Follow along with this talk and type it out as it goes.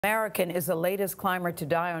American is the latest climber to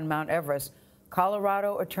die on Mount Everest.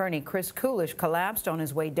 Colorado attorney Chris Kulish collapsed on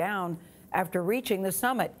his way down after reaching the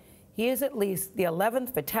summit. He is at least the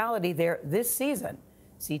 11th fatality there this season.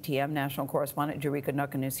 CTM national correspondent Jericka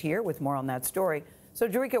Duncan is here with more on that story. So,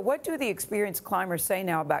 Jericka, what do the experienced climbers say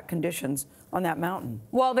now about conditions on that mountain?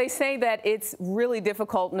 Well, they say that it's really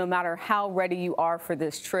difficult no matter how ready you are for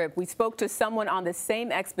this trip. We spoke to someone on the same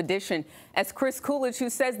expedition as Chris Kulish, who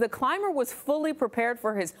says the climber was fully prepared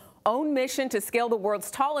for his own mission to scale the world's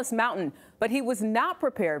tallest mountain, but he was not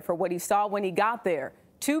prepared for what he saw when he got there.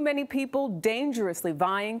 Too many people dangerously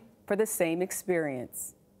vying for the same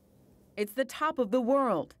experience. It's the top of the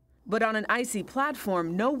world, but on an icy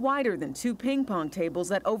platform no wider than 2 ping pong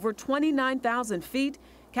tables at over 29,000 feet,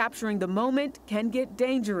 capturing the moment can get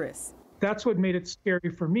dangerous. That's what made it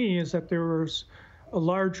scary for me, is that there was a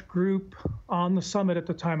large group on the summit at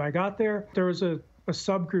the time I got there. There was a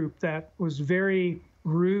subgroup that was very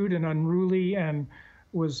rude and unruly and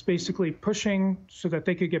was basically pushing so that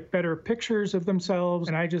they could get better pictures of themselves.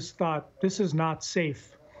 And I just thought, this is not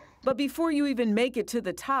safe. But before you even make it to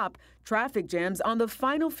the top, traffic jams on the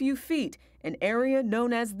final few feet, an area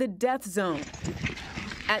known as the death zone.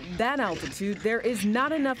 At that altitude, there is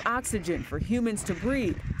not enough oxygen for humans to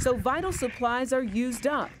breathe, so vital supplies are used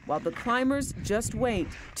up while the climbers just wait.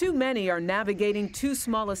 Too many are navigating too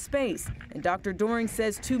small a space, and Dr. Doring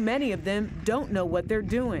says too many of them don't know what they're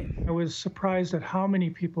doing. I was surprised at how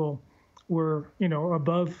many people were,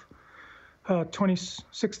 above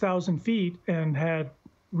 26,000 feet and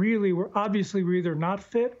were obviously either not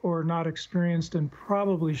fit or not experienced and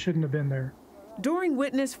probably shouldn't have been there. Doring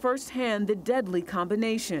witnessed firsthand the deadly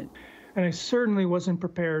combination. And I certainly wasn't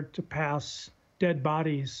prepared to pass dead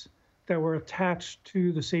bodies that were attached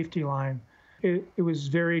to the safety line. It was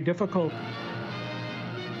very difficult.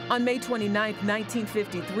 On May 29,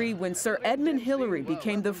 1953, when Sir Edmund Hillary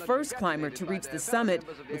became the first climber to reach the summit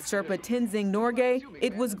with Sherpa Tenzing Norgay,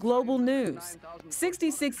 it was global news.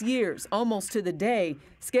 66 years, almost to the day,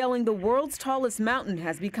 scaling the world's tallest mountain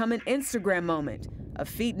has become an Instagram moment, a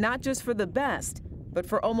feat not just for the best, but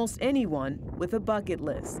for almost anyone with a bucket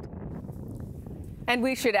list. And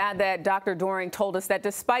we should add that Dr. Doring told us that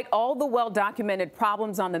despite all the well-documented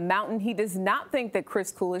problems on the mountain, he does not think that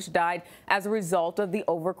Chris Kulish died as a result of the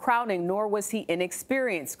overcrowding, nor was he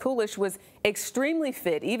inexperienced. Kulish was extremely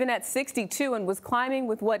fit, even at 62, and was climbing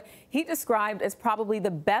with what he described as probably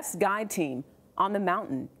the best guide team on the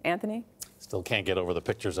mountain. Anthony? Still can't get over the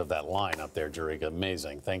pictures of that line up there, Jericka.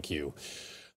 Amazing. Thank you.